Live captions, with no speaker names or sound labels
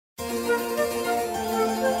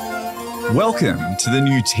Welcome to the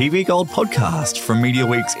new TV Gold podcast from Media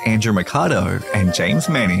Week's Andrew Mercado and James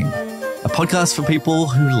Manning, a podcast for people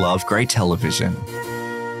who love great television.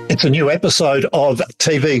 It's a new episode of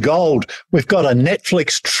TV Gold. We've got a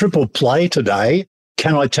Netflix triple play today.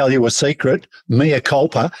 Can I tell you a secret? Mea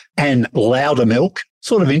Culpa and Loudermilk.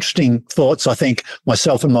 Sort of interesting thoughts, I think,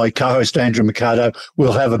 myself and my co-host Andrew Mercado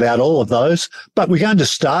will have about all of those. But we're going to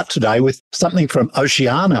start today with something from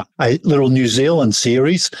Oceania, a little New Zealand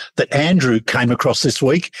series that Andrew came across this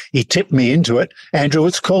week. He tipped me into it. Andrew,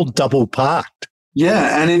 it's called Double Parked.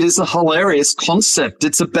 Yeah, and it is a hilarious concept.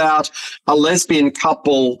 It's about a lesbian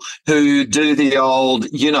couple who do the old,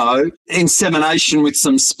 insemination with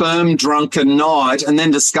some sperm drunken night and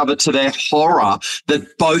then discover to their horror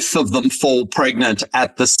that both of them fall pregnant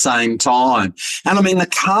at the same time. And I mean, the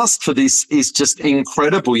cast for this is just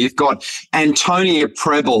incredible. You've got Antonia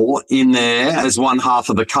Preble in there as one half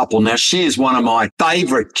of the couple. Now, she is one of my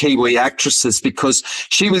favourite Kiwi actresses because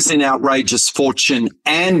she was in Outrageous Fortune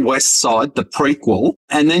and West Side, the prequel.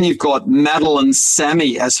 And then you've got Madeline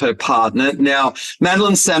Sammy as her partner. Now,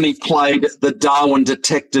 Madeline Sammy played the Darwin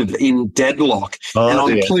detective in Deadlock. And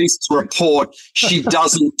I'm pleased to report she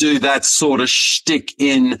doesn't do that sort of shtick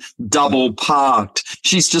in Double Parked.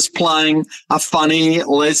 She's just playing a funny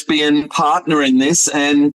lesbian partner in this.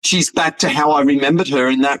 And she's back to how I remembered her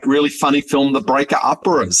in that really funny film, The Breaker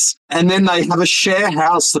Upperers. And then they have a share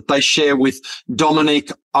house that they share with Dominic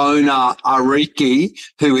Ona Ariki,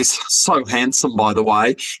 who is so handsome, by the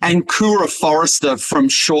way, and Kura Forrester from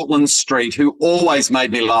Shortland Street, who always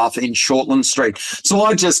made me laugh in Shortland Street. So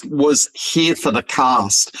I just was here for the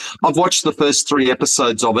cast. I've watched the first 3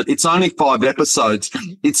 episodes of it. It's only 5 episodes.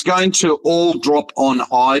 It's going to all drop on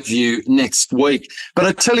iView next week. But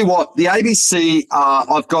I tell you what, the ABC,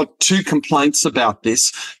 I've got 2 complaints about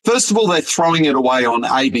this. First of all, they're throwing it away on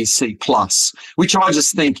ABC Plus, which I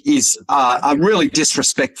just think is a really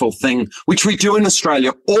disrespectful thing, which we do in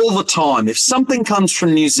Australia all the time. If something comes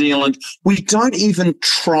from New Zealand, we don't even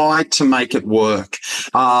try to make it work.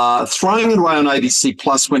 Throwing it away on ABC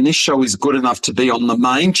Plus when this show is good enough to be on the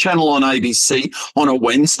main channel on ABC on a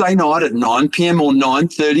Wednesday night at 9 p.m. or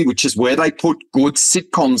 9:30, which is where they put good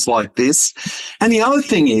sitcoms like this. And the other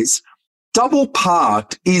thing is, Double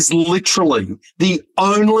Parked is literally the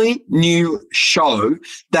only new show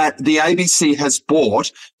that the ABC has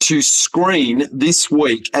bought to screen this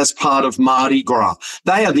week as part of Mardi Gras.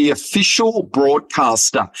 They are the official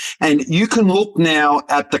broadcaster. And you can look now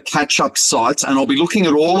at the catch-up sites, and I'll be looking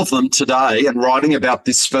at all of them today and writing about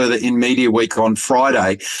this further in Media Week on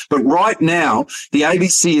Friday. But right now, the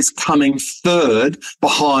ABC is coming third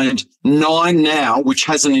behind 9 Now, which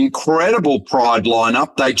has an incredible Pride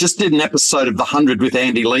lineup. They just did an episode of The 100 with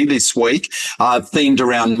Andy Lee this week, themed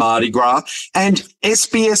around Mardi Gras, and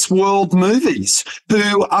SBS World Movies,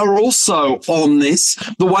 who are also on this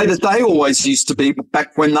the way that they always used to be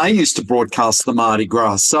back when they used to broadcast the Mardi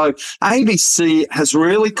Gras. So ABC has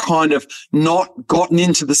really kind of not gotten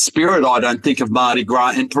into the spirit, I don't think, of Mardi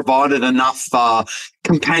Gras and provided enough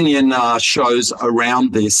companion shows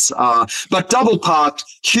around this. But Double Parked,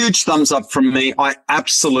 huge thumbs up from me. I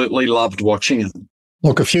absolutely loved watching it.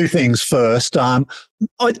 Look, a few things first. It's on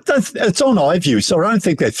iView, so I don't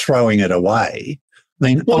think they're throwing it away.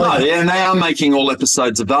 And they are making all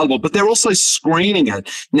episodes available, but they're also screening it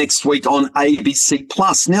next week on ABC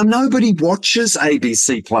Plus. Now, nobody watches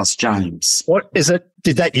ABC Plus, James. What is it?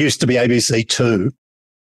 Did that used to be ABC 2?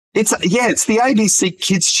 It's the ABC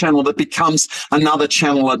Kids channel that becomes another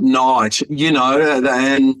channel at night,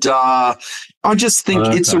 and I just think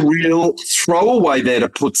it's a real throwaway there to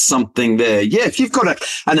put something there. Yeah, if you've got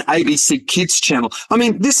an ABC Kids channel, I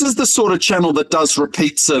mean, this is the sort of channel that does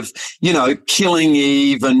repeats of, Killing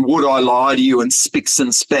Eve and Would I Lie to You and Spicks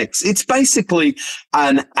and Specks. It's basically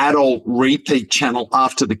an adult repeat channel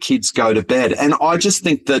after the kids go to bed. And I just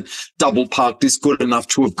think that Double Parked is good enough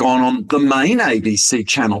to have gone on the main ABC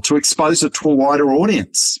channel to expose it to a wider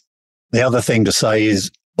audience. The other thing to say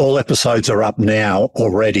is all episodes are up now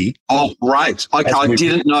already. Oh, great. Okay, I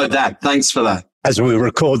didn't know that. Thanks for that. As we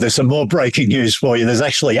record, there's some more breaking news for you. There's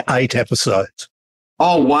actually 8 episodes.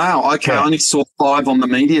 Oh, wow. Okay, I only saw 5 on the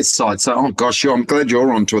media side. So, I'm glad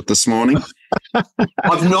you're onto it this morning.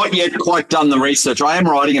 I've not yet quite done the research. I am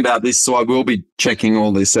writing about this, so I will be checking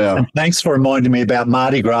all this out. And thanks for reminding me about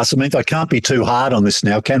Mardi Gras. I mean, I can't be too hard on this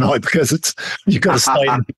now, can I? Because you've got to stay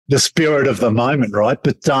in the spirit of the moment, right?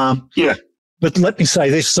 But yeah. But let me say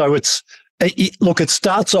this. So it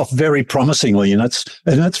starts off very promisingly, and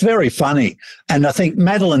it's very funny. And I think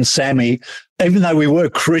Madeline Sammy, even though we were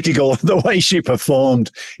critical of the way she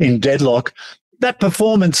performed in Deadlock, that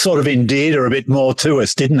performance sort of endeared her a bit more to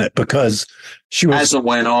us, didn't it? Because she was As it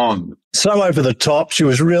went on. so over the top. She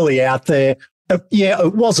was really out there. Yeah,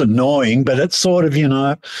 it was annoying, but it's sort of,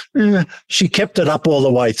 she kept it up all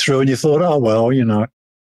the way through, and you thought, oh, well,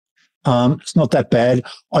 it's not that bad.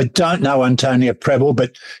 I don't know Antonia Preble,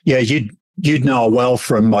 but yeah, you'd know her well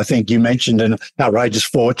from, I think you mentioned an Outrageous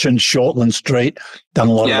Fortune, Shortland Street, done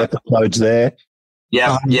a lot of episodes there.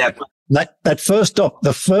 Yeah,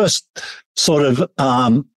 The first sort of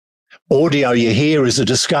audio you hear is a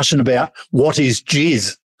discussion about what is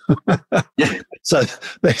jizz. Yeah. So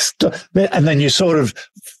and then you sort of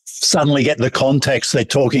suddenly get the context. They're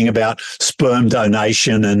talking about sperm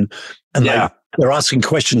donation and they're asking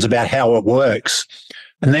questions about how it works.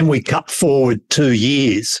 And then we cut forward 2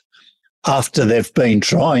 years after they've been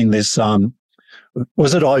trying this,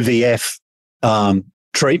 was it IVF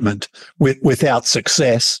treatment without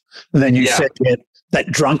success? And then you said that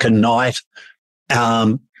drunken night,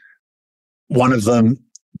 one of them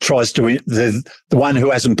tries to, the one who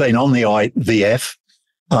hasn't been on the IVF,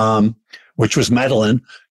 which was Madeline,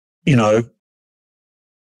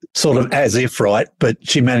 sort of as if, right, but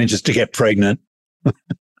she manages to get pregnant.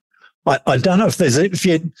 I don't know if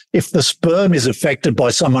if the sperm is affected by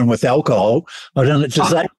someone with alcohol. I don't know.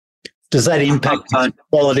 Does that impact the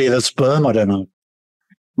quality of the sperm? I don't know.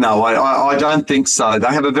 No, I don't think so. They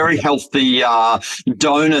have a very healthy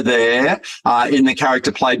donor there in the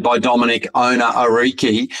character played by Dominic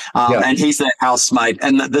Ona-Ariki, and he's their housemate.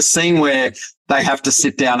 And the scene where they have to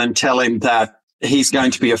sit down and tell him that he's going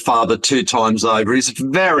to be a father 2 times over is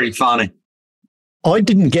very funny. I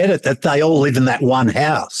didn't get it that they all live in that one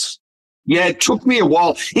house. Yeah, it took me a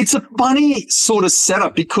while. It's a funny sort of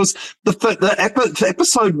setup because the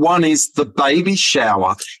episode 1 is the baby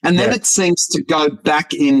shower, and then it seems to go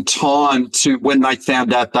back in time to when they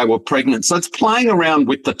found out they were pregnant. So it's playing around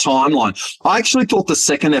with the timeline. I actually thought the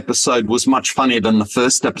second episode was much funnier than the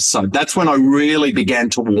first episode. That's when I really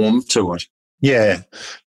began to warm to it. Yeah.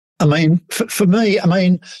 I mean, for me,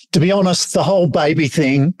 to be honest, the whole baby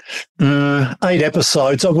thing, 8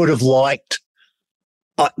 episodes, I would have liked.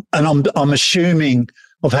 And I'm assuming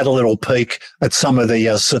I've had a little peek at some of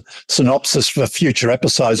the synopsis for future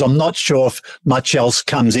episodes. I'm not sure if much else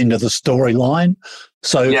comes into the storyline.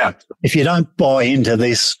 So if you don't buy into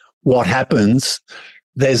this, what happens,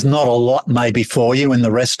 there's not a lot maybe for you in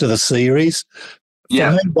the rest of the series.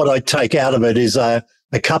 For me, what I take out of it is a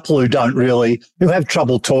couple who have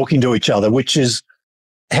trouble talking to each other, which is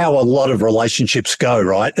how a lot of relationships go,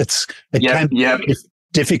 right? It can be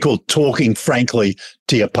difficult talking frankly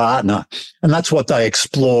to your partner. And that's what they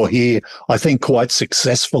explore here, I think, quite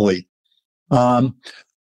successfully. One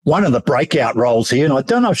of the breakout roles here, and I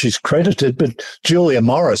don't know if she's credited, but Julia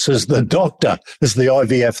Morris as the doctor, as the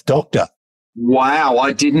IVF doctor. Wow,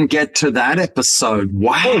 I didn't get to that episode.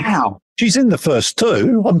 Wow. She's in the first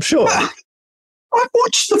 2, I'm sure. I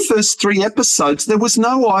watched the first 3 episodes. There was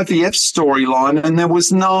no IVF storyline and there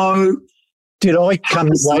was no... Did I come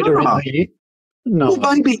later in the year? No.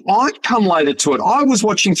 Well, maybe I'd come later to it. I was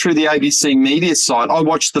watching through the ABC media site. I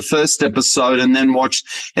watched the first episode and then watched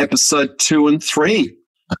episode 2 and 3.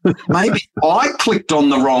 Maybe I clicked on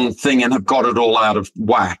the wrong thing and have got it all out of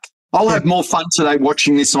whack. I'll have more fun today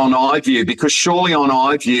watching this on iView because surely on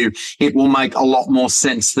iView it will make a lot more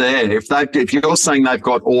sense there. If you're saying they've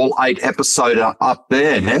got all 8 episodes up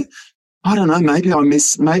there, I don't know, maybe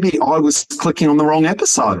I was clicking on the wrong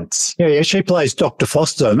episodes. Yeah, she plays Dr.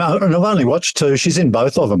 Foster. And I've only watched 2. She's in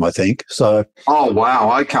both of them, I think. So. Oh,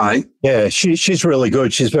 wow. Okay. Yeah, she's really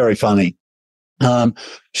good. She's very funny.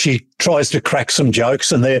 She tries to crack some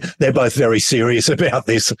jokes and they're both very serious about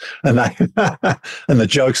this and and the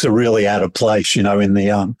jokes are really out of place, in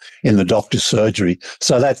the doctor's surgery.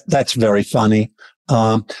 So that's very funny.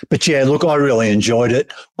 But yeah, look, I really enjoyed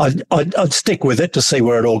it. I'd stick with it to see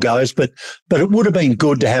where it all goes, but it would have been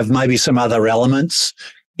good to have maybe some other elements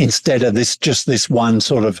instead of this one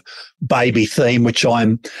sort of baby theme, which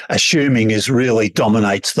I'm assuming really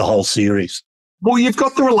dominates the whole series. Well, you've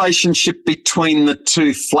got the relationship between the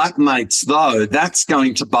 2 flatmates, though. That's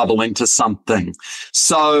going to bubble into something.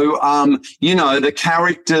 So, the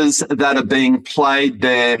characters that are being played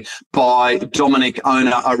there by Dominic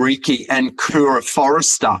Ona-Ariki and Kura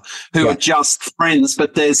Forrester, who are just friends,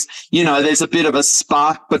 but there's a bit of a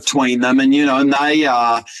spark between them and they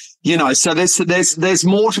are, so there's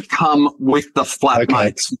more to come with the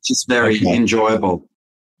flatmates, which is very enjoyable.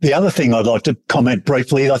 The other thing I'd like to comment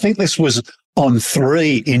briefly, I think this was on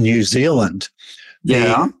 3 in New Zealand,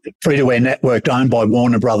 the free-to-air network owned by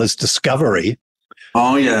Warner Brothers Discovery.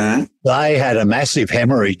 Oh, yeah. They had a massive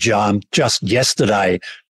hemorrhage just yesterday.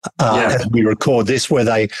 as we record this, where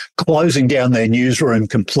they closing down their newsroom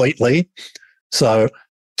completely. So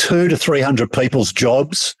 200 to 300 people's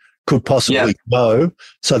jobs could possibly go.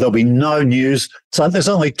 So there'll be no news. So there's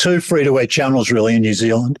only 2 free-to-air channels really in New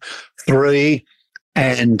Zealand, 3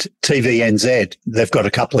 and TVNZ. They've got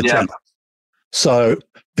a couple of channels. So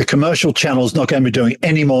the commercial channel is not going to be doing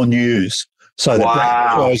any more news. So the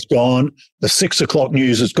breakfast show is gone, the 6 o'clock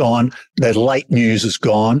news is gone, the late news is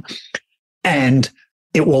gone. And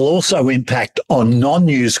it will also impact on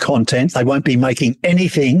non-news content. They won't be making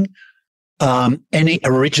anything, any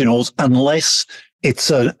originals, unless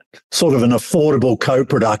it's a sort of an affordable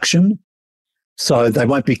co-production. So they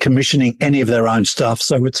won't be commissioning any of their own stuff.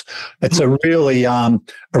 So it's a really a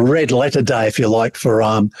red letter day, if you like, for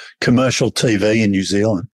commercial TV in New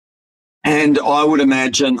Zealand. And I would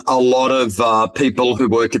imagine a lot of people who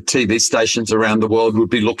work at TV stations around the world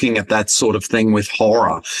would be looking at that sort of thing with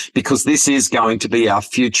horror, because this is going to be our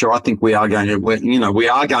future. I think we are going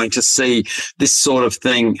to see this sort of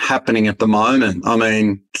thing happening at the moment. I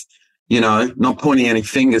mean, not pointing any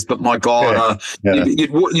fingers, but my God,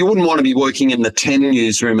 you wouldn't want to be working in the 10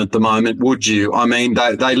 newsroom at the moment, would you? I mean,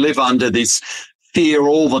 they live under this fear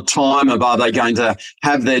all the time of, are they going to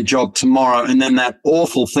have their job tomorrow? And then that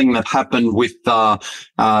awful thing that happened with,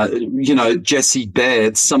 Jesse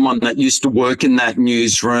Baird, someone that used to work in that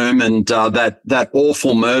newsroom, and that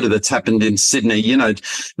awful murder that's happened in Sydney.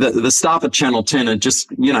 The staff at Channel 10 are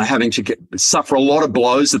just, having to suffer a lot of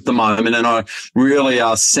blows at the moment. And I really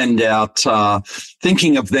send out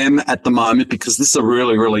thinking of them at the moment, because this is a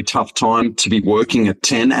really, really tough time to be working at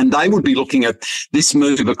 10. And they would be looking at this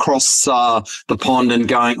move across the pond and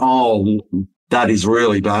going, oh, that is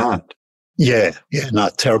really bad. Yeah, no,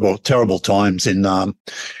 terrible times in the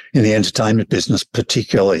entertainment business,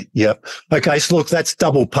 particularly. Yep. Okay, so look, that's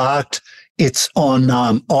Double Parked. It's on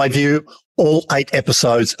iView, all 8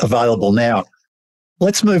 episodes available now.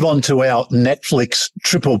 Let's move on to our Netflix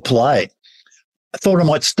triple play. I thought I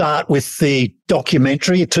might start with the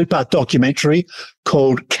documentary, a 2-part documentary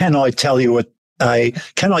called "Can I Tell You a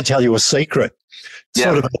Secret?"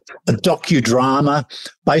 Sort of a docudrama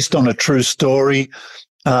based on a true story.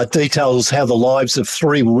 Details how the lives of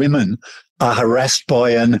 3 women are harassed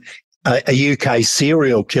by a UK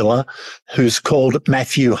serial killer who's called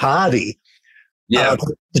Matthew Hardy. Yeah,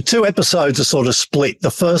 the 2 episodes are sort of split. The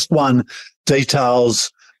first one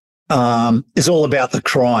details is all about the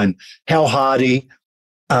crime, how Hardy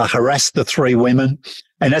harassed the 3 women,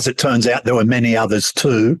 and as it turns out, there were many others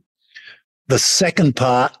too. The second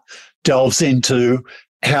part delves into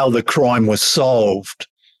how the crime was solved.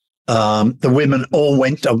 The women all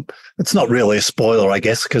went to, it's not really a spoiler, I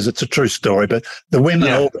guess, because it's a true story, but the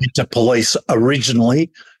women all went to police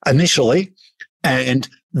initially, and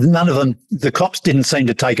none of them, the cops didn't seem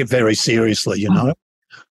to take it very seriously,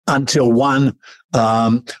 until one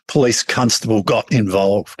police constable got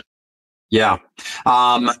involved. Yeah.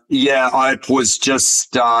 It was just,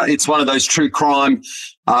 it's one of those true crime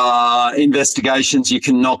investigations you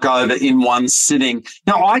can knock over in one sitting.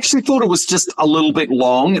 Now, I actually thought it was just a little bit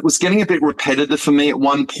long. It was getting a bit repetitive for me at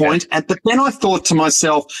one point. But then I thought to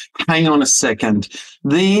myself, hang on a second.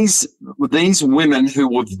 These women who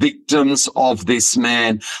were victims of this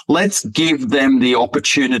man, let's give them the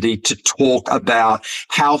opportunity to talk about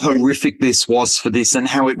how horrific this was for this, and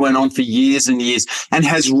how it went on for years and years and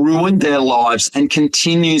has ruined their lives and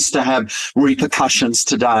continues to have repercussions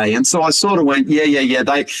today. And so I sort of went,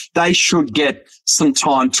 they should get some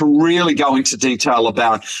time to really go into detail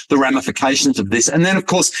about the ramifications of this. And then, of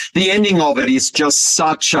course, the ending of it is just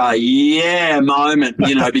such a moment,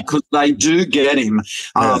 because they do get him,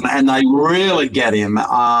 and they really get him.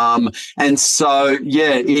 And so,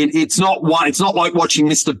 it's not like watching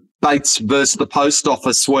Mr. Bates versus the Post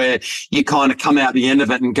Office, where you kind of come out the end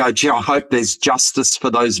of it and go, gee, I hope there's justice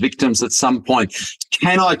for those victims at some point.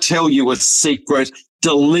 Can I Tell You a Secret?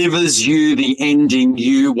 Delivers you the ending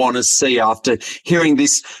you want to see after hearing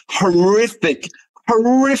this horrific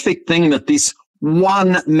thing that this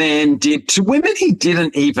one man did to women he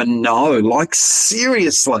didn't even know. Like,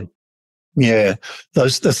 seriously. Yeah. The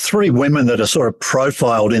 3 women that are sort of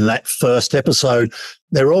profiled in that first episode,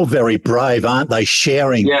 they're all very brave, aren't they?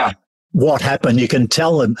 Sharing what happened. You can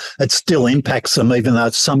tell them it still impacts them, even though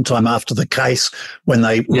it's sometime after the case when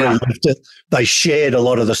they relived it. They shared a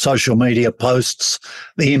lot of the social media posts,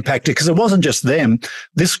 the impact, because it wasn't just them.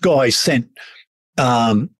 This guy sent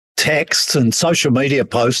texts and social media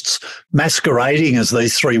posts masquerading as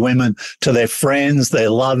these 3 women to their friends, their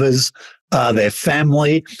lovers, their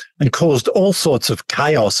family, and caused all sorts of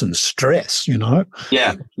chaos and stress,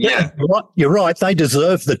 Yeah. You're right. They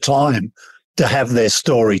deserve the time to have their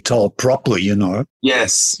story told properly, you know.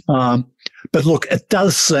 Yes. But look, it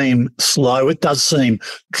does seem slow. It does seem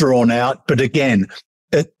drawn out. But again,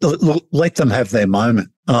 let them have their moment.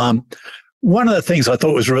 One of the things I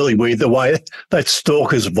thought was really weird, the way that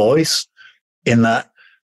Stalker's voice in that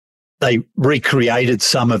they recreated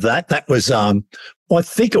some of that. That was, I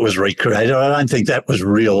think it was recreated. I don't think that was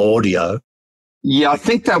real audio. Yeah, I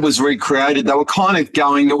think that was recreated. They were kind of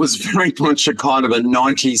going, it was very much a kind of a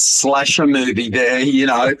 90s slasher movie there, you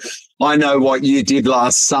know. I Know What You Did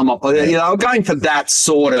Last Summer. You know, going for that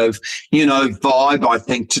sort of, you know, vibe, I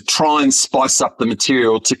think, to try and spice up the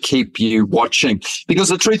material to keep you watching. Because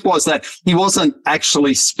the truth was that he wasn't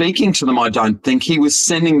actually speaking to them, I don't think. He was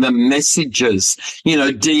sending them messages, you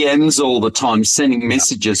know, DMs all the time, sending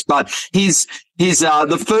messages. But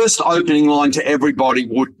the first opening line to everybody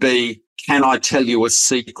would be, "Can I tell you a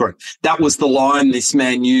secret?" That was the line this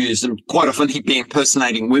man used. And quite often he'd be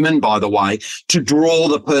impersonating women, by the way, to draw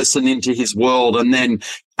the person into his world. And then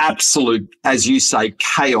absolute, as you say,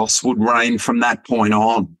 chaos would reign from that point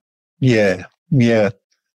on. Yeah, yeah.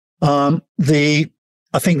 I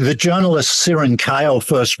think the journalist Siren Kale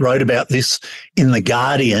first wrote about this in The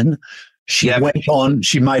Guardian. She went on,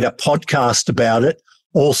 she made a podcast about it,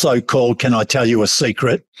 also called "Can I Tell You a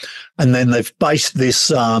Secret?" And then they've based this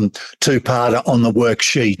two-parter on the work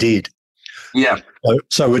she did. Yeah.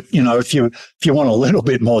 So you know, if you want a little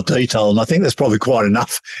bit more detail, and I think there's probably quite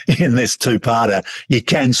enough in this two-parter, you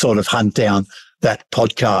can sort of hunt down that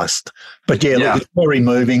podcast. But look, it's very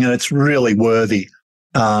moving and it's really worthy.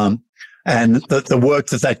 And the work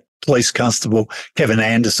that police constable, Kevin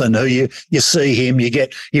Anderson, who you see him,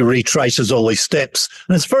 he retraces all these steps,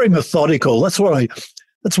 and it's very methodical. That's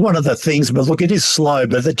one of the things. But look, it is slow,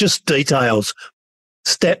 but it just details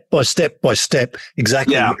step by step by step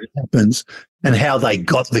exactly what happens and how they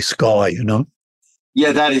got this guy, you know?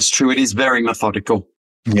 Yeah, that is true. It is very methodical.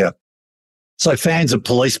 Yeah. So fans of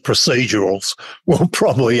police procedurals will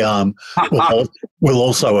probably will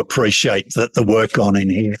also appreciate the work on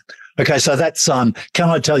in here. Okay, so that's Can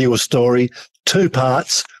I Tell You a Story? 2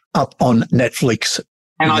 parts up on Netflix.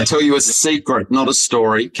 Can I tell you a secret, not a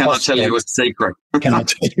story? Can I tell you a secret? Can I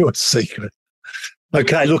tell you a secret?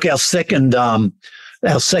 Okay, look, our second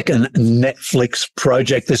Netflix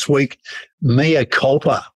project this week, Mea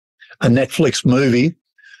Culpa, a Netflix movie.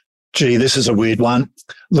 Gee, this is a weird one.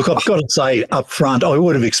 Look, I've got to say up front, I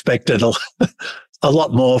would have expected a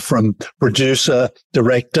lot more from producer,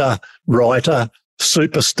 director, writer,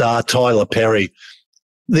 superstar Tyler Perry.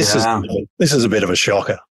 This is a bit of a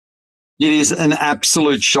shocker. It is an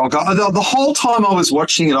absolute shocker. The whole time I was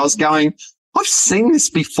watching it, I was going, I've seen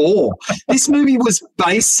this before. This movie was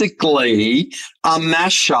basically a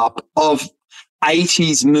mashup of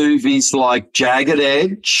 80s movies like Jagged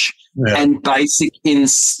Edge and Basic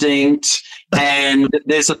Instinct, and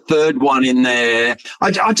there's a third one in there.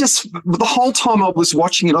 I just, the whole time I was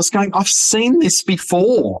watching it, I was going, I've seen this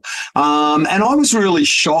before. And I was really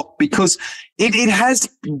shocked because it has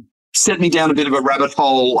set me down a bit of a rabbit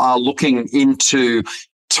hole looking into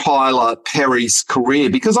Tyler Perry's career,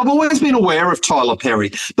 because I've always been aware of Tyler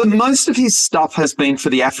Perry, but most of his stuff has been for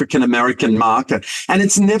the African-American market, and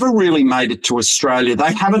it's never really made it to Australia.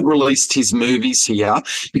 They haven't released his movies here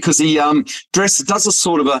because he does a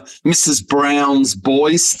sort of a Mrs. Brown's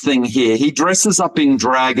Boys thing here. He dresses up in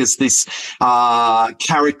drag as this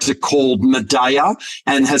character called Medea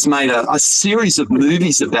and has made a series of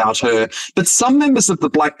movies about her, but some members of the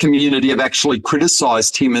black community have actually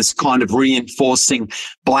criticised him as kind of reinforcing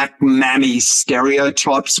black mammy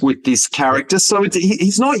stereotypes with this character. So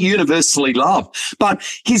he's not universally loved, but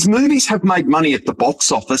his movies have made money at the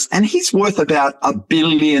box office, and he's worth about $1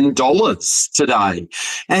 billion today.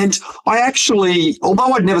 And I actually,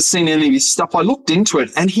 although I'd never seen any of his stuff, I looked into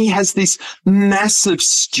it, and he has this massive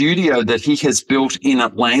studio that he has built in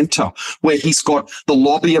Atlanta, where he's got the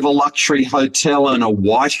lobby of a luxury hotel and a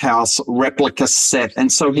White House replica set.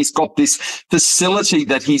 And so he's got this facility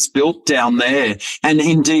that he's built down there. And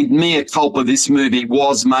indeed, Mea Culpa, this movie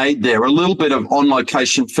was made there. A little bit of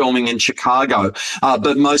on-location filming in Chicago,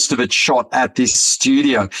 but most of it shot at this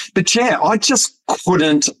studio. But yeah, I just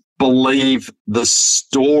couldn't believe the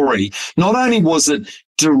story. Not only was it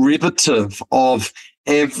derivative of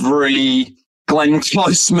every Glenn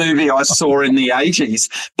Close movie I saw in the 80s,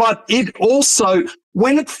 but it also,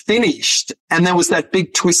 when it finished and there was that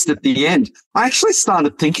big twist at the end, I actually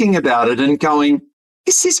started thinking about it and going,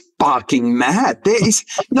 this is barking mad. There is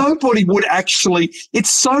nobody would actually, it's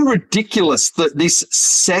so ridiculous that this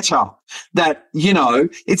setup that,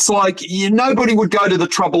 it's like nobody would go to the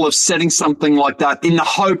trouble of setting something like that in the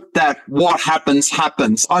hope that what happens,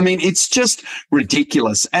 happens. I mean, it's just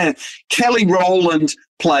ridiculous. And Kelly Rowland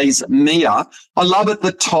plays Mia. I love it.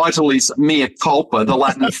 The title is Mea Culpa, the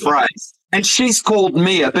Latin phrase. And she's called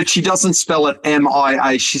Mia, but she doesn't spell it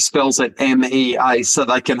M-I-A. She spells it M-E-A, so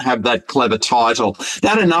they can have that clever title.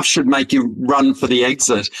 That enough should make you run for the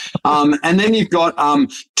exit. And then you've got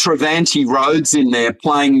Travanti Rhodes in there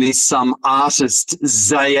playing this artist,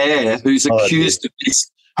 Zaire, who's accused of this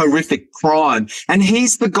horrific crime. And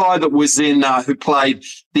he's the guy that was in, who played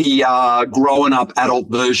the grown-up adult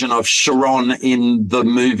version of Sharon in the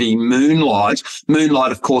movie Moonlight.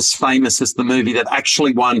 Moonlight, of course, famous as the movie that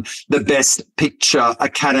actually won the Best Picture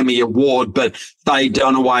Academy Award, but Faye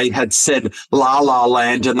Dunaway had said La La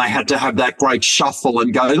Land, and they had to have that great shuffle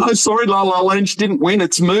and go, "No, sorry, La La Land, she didn't win,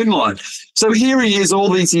 it's Moonlight." So here he is all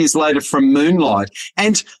these years later from Moonlight,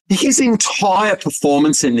 and his entire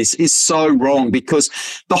performance in this is so wrong, because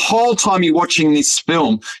the whole time you're watching this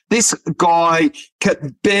film, this guy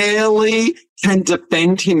barely can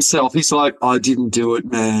defend himself. He's like, "I didn't do it,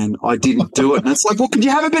 man. I didn't do it." And it's like, well, could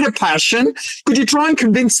you have a bit of passion? Could you try and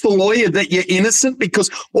convince the lawyer that you're innocent?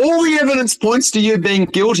 Because all the evidence points to you being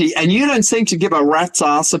guilty, and you don't seem to give a rat's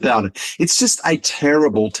ass about it. It's just a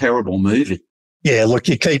terrible, terrible movie. Yeah, look,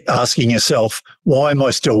 you keep asking yourself, why am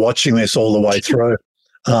I still watching this all the way through?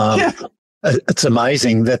 Yeah. It's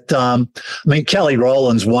amazing that, Kelly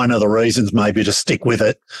Rowland's one of the reasons maybe to stick with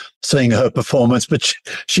it, seeing her performance, but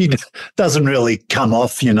she doesn't really come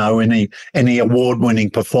off, any award-winning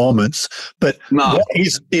performance. But no. What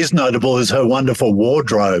is notable is her wonderful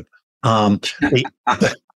wardrobe.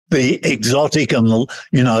 The exotic and,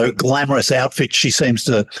 glamorous outfit she seems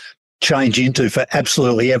to change into for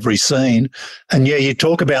absolutely every scene. And yeah, you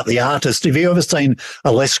talk about the artist. Have you ever seen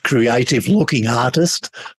a less creative looking artist?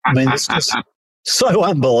 I mean, it's just so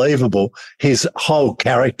unbelievable. His whole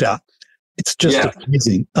character. It's just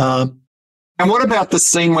amazing. And what about the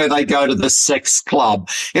scene where they go to the sex club?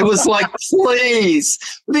 It was like, please,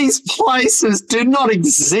 these places do not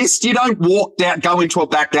exist. You don't go into a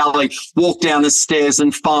back alley, walk down the stairs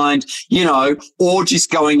and find, orgies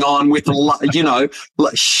going on with,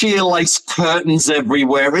 sheer lace curtains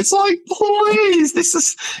everywhere. It's like, please, this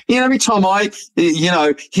is, every time I,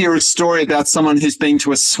 hear a story about someone who's been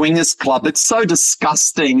to a swingers club, it's so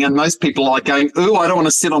disgusting. And most people are like going, ooh, I don't want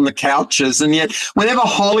to sit on the couches. And yet whenever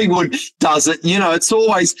Hollywood does it, it's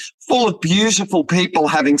always full of beautiful people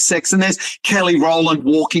having sex. And there's Kelly Rowland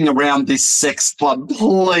walking around this sex club.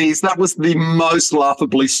 Please, that was the most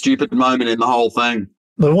laughably stupid moment in the whole thing.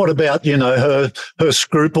 But what about, her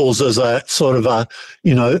scruples as a sort of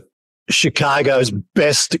Chicago's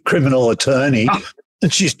best criminal attorney?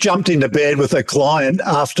 And she's jumped into bed with her client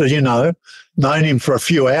after, known him for a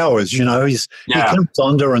few hours. He comes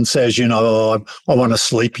on to her and says, I want to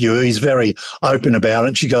sleep you. He's very open about it.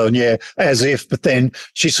 And she goes, yeah, as if. But then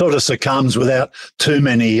she sort of succumbs without too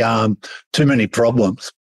many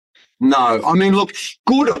problems. No, I mean, look,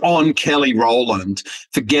 good on Kelly Rowland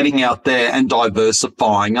for getting out there and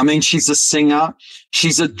diversifying. I mean, she's a singer.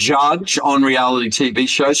 She's a judge on reality TV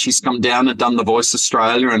shows. She's come down and done The Voice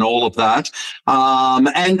Australia and all of that. And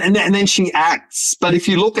then she acts. But if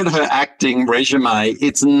you look at her acting resume,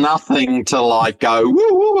 it's nothing to go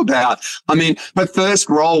woo about. I mean, her first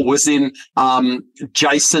role was in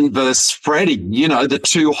Jason vs. Freddy, the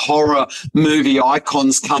two horror movie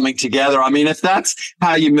icons coming together. I mean, if that's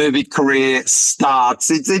how your movie career starts,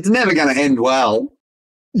 it's never going to end well.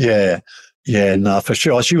 Yeah, no, for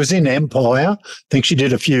sure. She was in Empire. I think she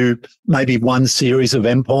did maybe one series of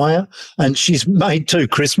Empire, and she's made 2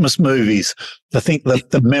 Christmas movies. I think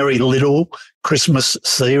the Merry Little Christmas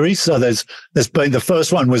series. So there's been, the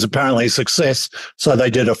first one was apparently a success, so they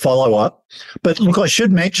did a follow-up. But look, I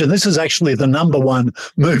should mention, this is actually the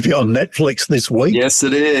 #1 movie on Netflix this week. Yes,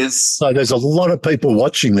 it is. So there's a lot of people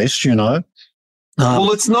watching this,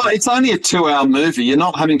 Well, it's not. It's only a 2-hour movie. You're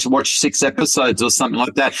not having to watch 6 episodes or something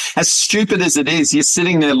like that. As stupid as it is, you're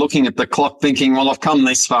sitting there looking at the clock thinking, well, I've come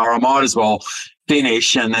this far. I might as well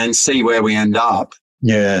finish and then see where we end up.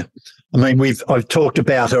 Yeah. I mean, I've talked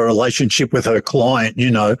about her relationship with her client,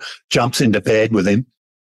 jumps into bed with him.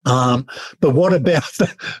 But what about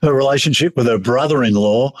her relationship with her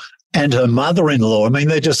brother-in-law and her mother-in-law? I mean,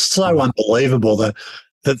 they're just so unbelievable that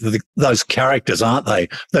those characters, aren't they?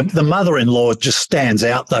 The mother-in-law just stands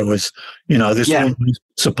out, though, as, this woman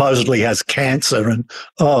supposedly has cancer, and,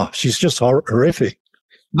 she's just horrific.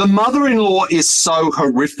 The mother-in-law is so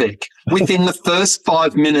horrific. Within the first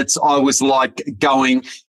 5 minutes, I was like going,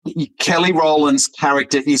 Kelly Rowland's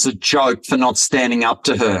character is a joke for not standing up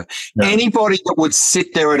to her. No. Anybody that would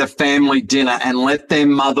sit there at a family dinner and let their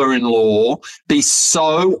mother-in-law be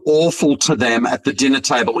so awful to them at the dinner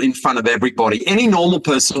table in front of everybody, any normal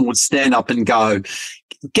person would stand up and go,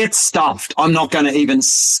 get stuffed. I'm not going to even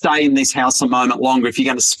stay in this house a moment longer if you're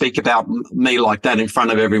going to speak about me like that in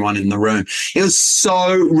front of everyone in the room. It was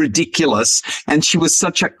so ridiculous. And she was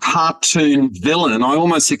such a cartoon villain. I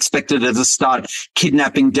almost expected her to start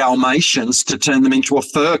kidnapping Dalmatians to turn them into a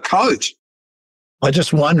fur coat. I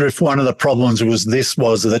just wonder if one of the problems was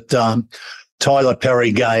that Tyler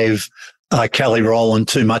Perry gave Kelly Rowland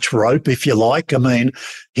too much rope, if you like. I mean,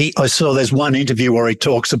 I saw there's one interview where he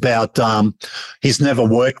talks about he's never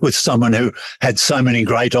worked with someone who had so many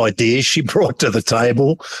great ideas she brought to the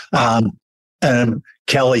table. And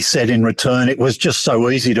Kelly said in return, it was just so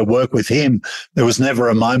easy to work with him. There was never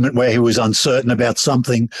a moment where he was uncertain about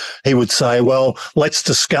something. He would say, well, let's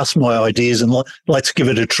discuss my ideas and let's give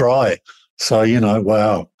it a try. So,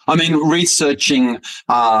 wow. I mean, researching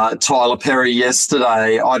Tyler Perry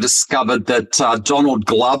yesterday, I discovered that Donald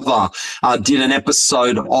Glover did an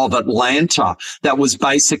episode of Atlanta that was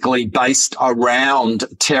basically based around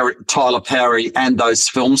Tyler Perry and those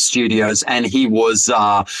film studios, and he was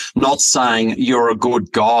not saying you're a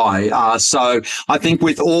good guy. So I think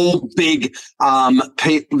with all big,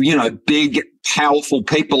 big, powerful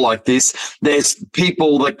people like this, there's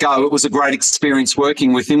people that go, it was a great experience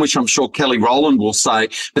working with him, which I'm sure Kelly Rowland will say,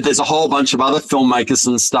 but there's a whole bunch of other filmmakers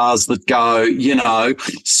and stars that go,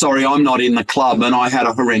 sorry, I'm not in the club and I had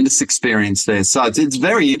a horrendous experience there. So it's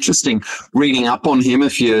very interesting reading up on him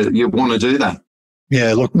if you want to do that.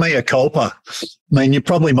 Yeah, look, mea culpa. I mean, you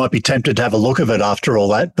probably might be tempted to have a look of it after all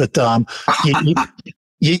that, but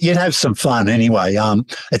you'd have some fun anyway.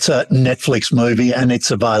 It's a Netflix movie and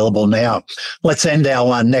it's available now. Let's end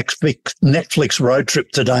our Netflix road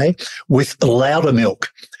trip today with Loudermilk.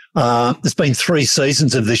 There's been 3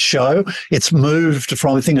 seasons of this show. It's moved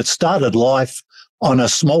from, I think it started life on a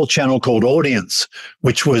small channel called Audience,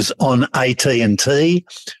 which was on AT&T.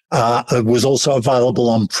 It was also available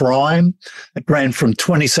on Prime. It ran from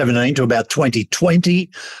 2017 to about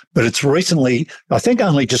 2020, but it's recently, I think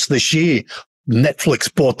only just this year,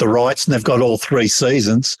 Netflix bought the rights and they've got all 3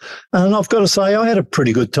 seasons. And I've got to say, I had a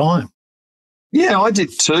pretty good time. Yeah, I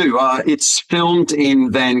did too. It's filmed in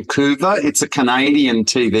Vancouver. It's a Canadian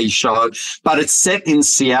TV show, but it's set in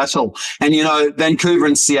Seattle. And, Vancouver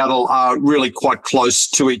and Seattle are really quite close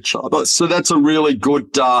to each other. So that's a really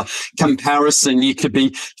good comparison. You could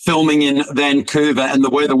be filming in Vancouver and the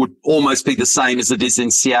weather would almost be the same as it is in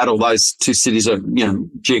Seattle. Those 2 cities are,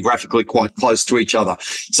 geographically quite close to each other.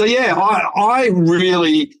 So, yeah, I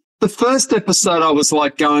really... The first episode, I was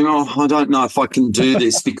like going, I don't know if I can do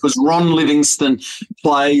this because Ron Livingston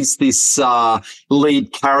plays this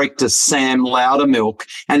lead character, Sam Loudermilk,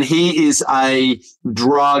 and he is a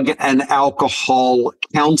drug and alcohol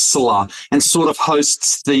counselor and sort of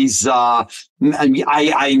hosts these AA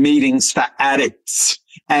meetings for addicts.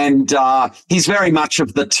 And he's very much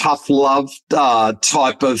of the tough love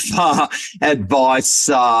type of advice.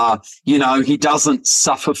 He doesn't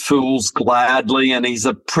suffer fools gladly, and he's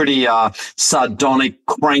a pretty sardonic,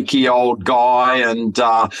 cranky old guy. And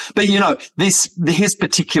but his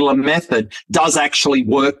particular method does actually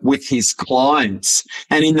work with his clients.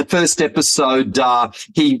 And in the first episode,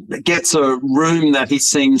 he gets a room that he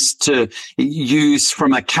seems to use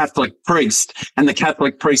from a Catholic priest, and the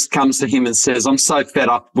Catholic priest comes to him and says, "I'm so fed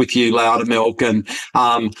up with you, Loudermilk, and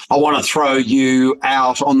I want to throw you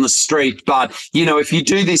out on the street. But, if you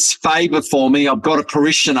do this favor for me, I've got a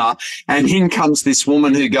parishioner." And in comes this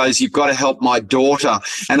woman who goes, "You've got to help my daughter."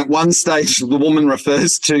 And at one stage, the woman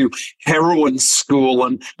refers to heroin school,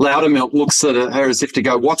 and Loudermilk looks at her as if to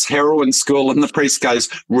go, "What's heroin school?" And the priest goes,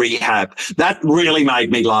 "Rehab." That really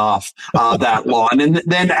made me laugh, that line. And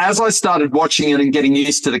then as I started watching it and getting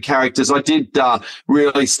used to the characters, I did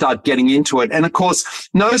really start getting into it. And of course,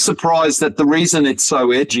 no surprise that the reason it's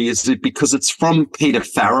so edgy is because it's from Peter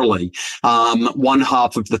Farrelly, one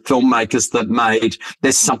half of the filmmakers that made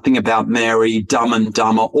There's Something About Mary, Dumb and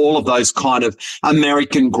Dumber, all of those kind of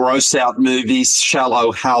American gross-out movies,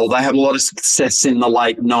 Shallow Hal. They had a lot of success in the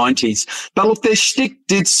late 90s. But look, their shtick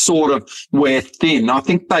did sort of wear thin. I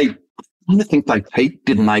think they I think they peaked,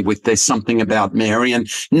 didn't they, with There's Something About Mary, and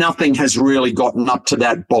nothing has really gotten up to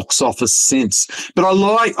that box office since. But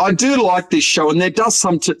I do like this show, and there does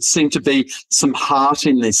seem to be some heart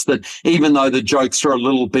in this, that even though the jokes are a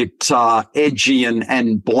little bit edgy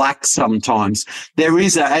and black sometimes, there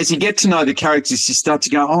is as you get to know the characters, you start to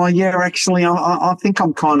go, oh yeah, actually, I think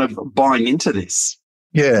I'm kind of buying into this.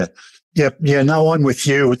 Yeah. Yep. Yeah, no, I'm with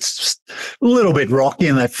you. It's a little bit rocky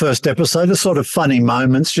in that first episode. There's sort of funny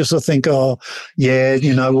moments. Just I think, oh, yeah,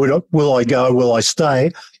 will I go? Will I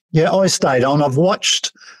stay? Yeah, I stayed on. I've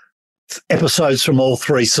watched episodes from all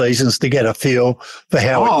 3 seasons to get a feel for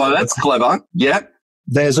how. Oh, that's clever. Yep.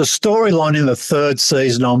 There's a storyline in the 3rd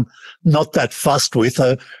season I'm not that fussed with.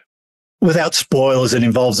 Without spoilers, it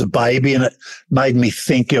involves a baby, and it made me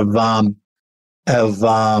think of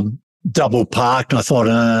Double Parked, and I thought,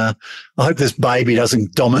 I hope this baby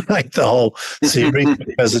doesn't dominate the whole series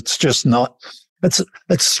because it's just not. It's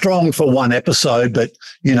strong for one episode, but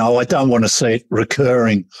I don't want to see it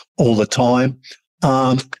recurring all the time.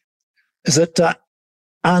 Is it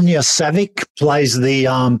Anya Savick plays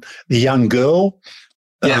the young girl?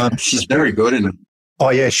 Yeah, she's very good in it. Oh,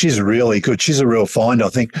 yeah, she's really good. She's a real find, I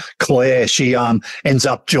think. Claire, she ends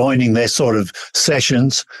up joining their sort of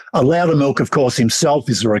sessions. Loudermilk, of course, himself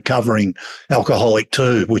is a recovering alcoholic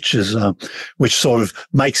too, which sort of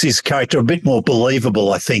makes his character a bit more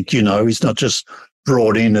believable, I think. He's not just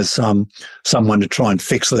brought in as someone to try and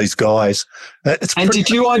fix these guys.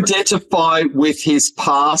 Did you identify with his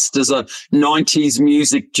past as a 90s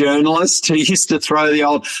music journalist who used to throw the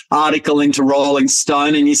old article into Rolling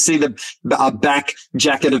Stone, and you see the back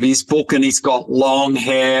jacket of his book and he's got long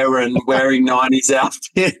hair and wearing 90s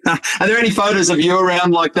outfit? Are there any photos of you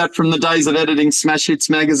around like that from the days of editing Smash Hits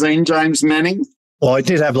magazine, James Manning? Well, I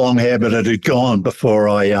did have long hair, but it had gone before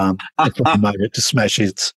I made it to Smash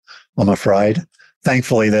Hits, I'm afraid.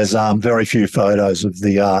 Thankfully, there's very few photos of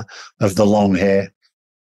the long hair.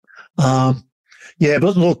 But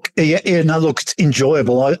look, it's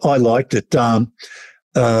enjoyable. I liked it.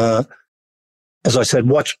 As I said,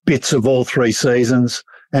 watched bits of all 3 seasons,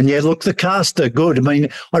 and look, the cast are good. I mean,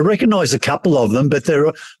 I recognise a couple of them, but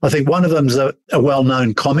I think one of them's a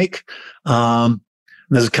well-known comic.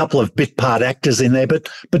 There's a couple of bit part actors in there, but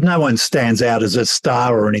no one stands out as a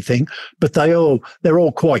star or anything. But they're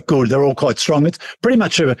all quite good. They're all quite strong. It's pretty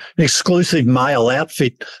much an exclusive male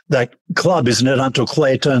outfit, that club, isn't it? Until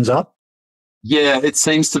Claire turns up. Yeah, it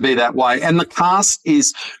seems to be that way. And the cast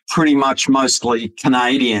is pretty much mostly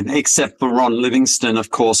Canadian, except for Ron Livingston, of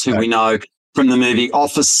course, who we know from the movie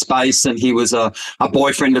Office Space, and he was a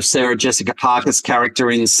boyfriend of Sarah Jessica Parker's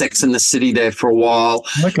character in Sex and the City there for a while.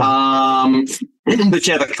 Okay. But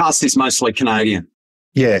yeah, the cast is mostly Canadian.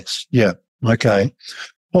 Yes, yeah, okay.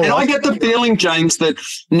 And I get the feeling, James, that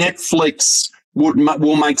Netflix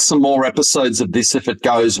will make some more episodes of this if it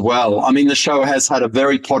goes well. I mean, the show has had a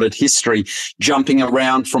very potted history, jumping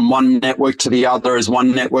around from one network to the other as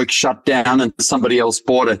one network shut down and somebody else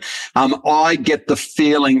bought it. I get the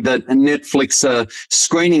feeling that Netflix are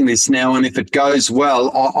screening this now, and if it goes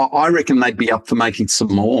well, I reckon they'd be up for making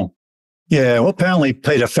some more. Yeah, well, apparently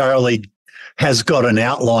Peter Farrelly has got an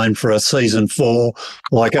outline for a season 4,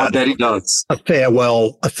 like I bet he does. A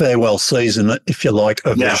farewell season, if you like,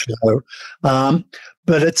 of the show.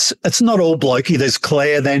 But it's not all blokey. There's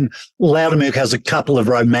Claire. Then Loudermilk has a couple of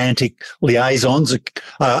romantic liaisons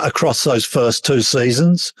across those first 2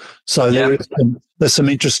 seasons. So there's some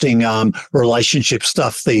interesting relationship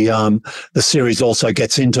stuff the series also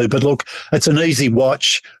gets into. But look, it's an easy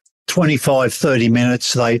watch, 25, 30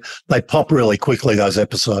 minutes. They pop really quickly, those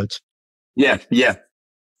episodes. Yeah, yeah.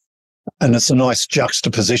 And it's a nice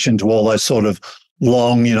juxtaposition to all those sort of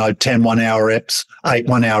long, 10 1-hour eps, 8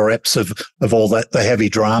 1-hour eps of all that, the heavy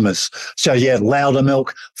dramas. So, yeah,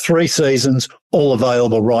 Loudermilk, 3 seasons, all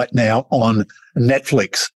available right now on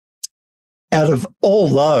Netflix. Out of all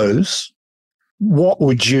those, what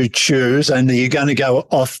would you choose? And are you going to go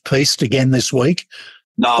off-piste again this week?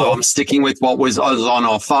 No, I'm sticking with what was on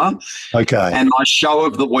offer. Okay. And my show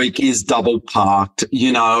of the week is Double Parked.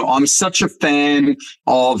 I'm such a fan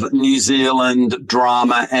of New Zealand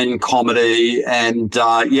drama and comedy. And,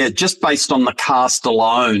 just based on the cast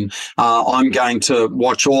alone, I'm going to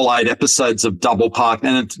watch all 8 episodes of Double Parked.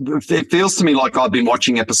 And it feels to me like I've been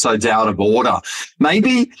watching episodes out of order.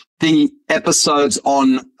 Maybe the episodes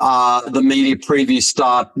on the media preview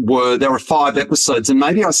there were 5 episodes, and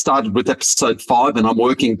maybe I started with episode 5 and I'm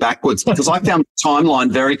working backwards because I found the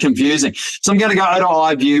timeline very confusing. So I'm going to go to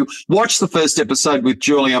iView, watch the first episode with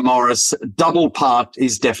Julia Morris. Double Parked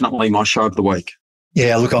is definitely my show of the week.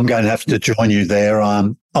 Yeah, look, I'm going to have to join you there.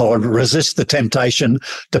 I would resist the temptation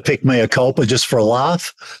to pick Mea Culpa just for a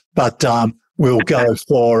laugh, but we'll go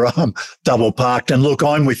for Double Parked. And look,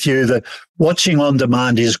 I'm with you that watching on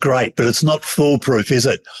demand is great, but it's not foolproof, is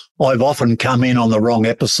it? I've often come in on the wrong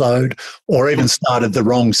episode or even started the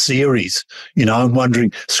wrong series, you know, and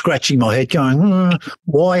wondering, scratching my head going,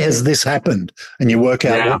 why has this happened? And you work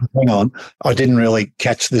out, hang on, I didn't really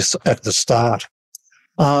catch this at the start.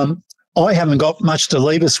 I haven't got much to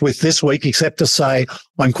leave us with this week except to say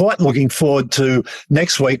I'm quite looking forward to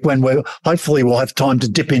next week when hopefully we'll have time to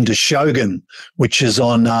dip into Shogun, which is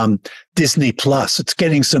on Disney Plus. It's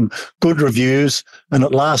getting some good reviews, and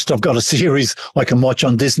at last I've got a series I can watch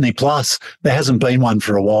on Disney Plus. There hasn't been one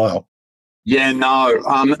for a while. Yeah,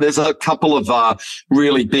 no. There's a couple of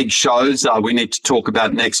really big shows we need to talk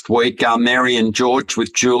about next week. Mary and George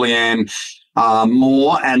with Julianne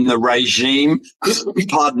Moore and The Regime,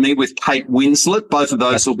 pardon me, with Kate Winslet. Both of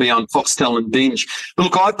those will be on Foxtel and Binge. But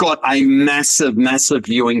look, I've got a massive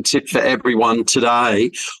viewing tip for everyone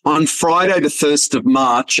today. On Friday, the 1st of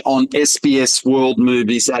March, on SBS World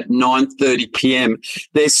Movies at 9:30 p.m,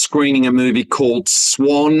 they're screening a movie called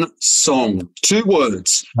Swan Song. 2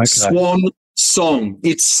 words. Okay. Swan Song.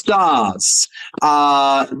 It stars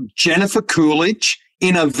Jennifer Coolidge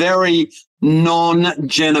in a very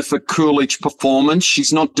non-Jennifer Coolidge performance.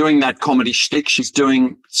 She's not doing that comedy shtick. She's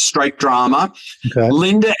doing straight drama. Okay.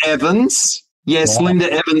 Linda Evans. Yes, wow.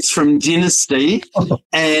 Linda Evans from Dynasty.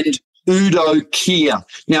 And Udo Kier.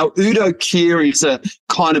 Now, Udo Kier is a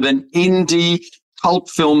kind of an indie cult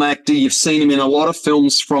film actor. You've seen him in a lot of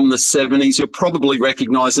films from the 70s. You'll probably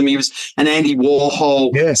recognize him. He was an Andy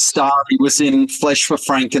Warhol star. He was in Flesh for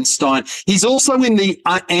Frankenstein. He's also in the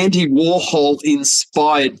Andy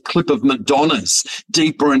Warhol-inspired clip of Madonna's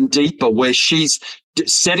Deeper and Deeper, where she's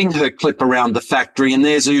setting her clip around the factory, and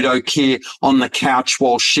there's Udo Kier on the couch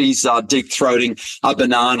while she's deep-throating a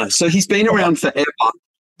banana. So he's been around forever.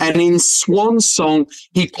 And in Swan Song,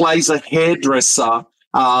 he plays a hairdresser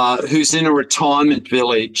who's in a retirement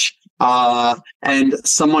village, and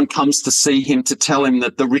someone comes to see him to tell him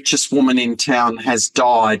that the richest woman in town has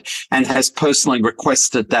died and has personally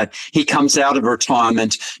requested that he comes out of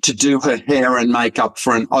retirement to do her hair and makeup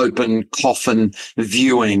for an open coffin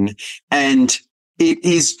viewing. And it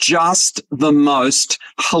is just the most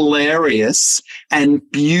hilarious and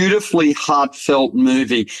beautifully heartfelt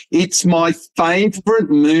movie. It's my favorite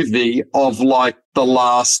movie of like the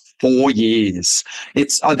last 4 years.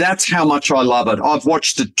 It's that's how much I love it. I've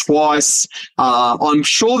watched it twice. I'm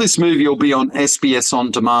sure this movie will be on SBS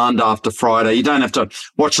On Demand after Friday. You don't have to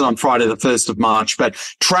watch it on Friday the 1st of March, but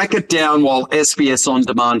track it down while SBS On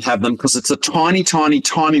Demand have them, because it's a tiny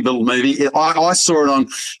little movie. I saw it on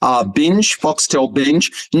Binge, Foxtel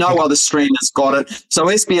Binge. No other streamer's got it. So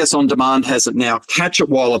SBS On Demand has it now. Catch it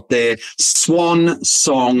while it's there. Swan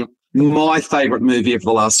Song, my favorite movie of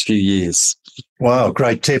the last few years. Wow,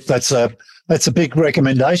 great tip. That's a big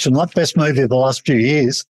recommendation. Like best movie of the last few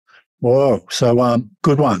years. Whoa. So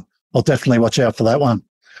good one. I'll definitely watch out for that one.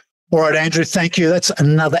 All right, Andrew, thank you. That's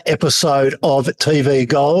another episode of TV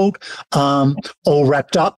Gold. All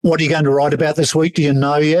wrapped up. What are you going to write about this week? Do you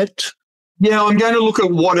know yet? Yeah, I'm going to look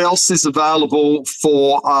at what else is available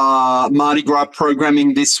for Mardi Gras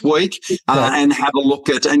programming this week and have a look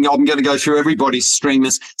at, and I'm going to go through everybody's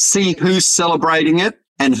streamers, see who's celebrating it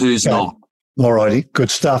and who's not. All righty,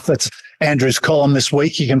 good stuff. That's Andrew's column this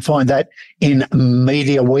week. You can find that in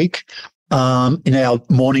Media Week, in our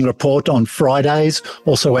morning report on Fridays,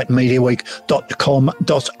 also at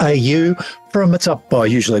mediaweek.com.au. It's up by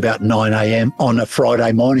usually about 9 a.m. on a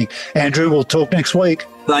Friday morning. Andrew, we'll talk next week.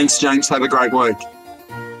 Thanks, James. Have a great week.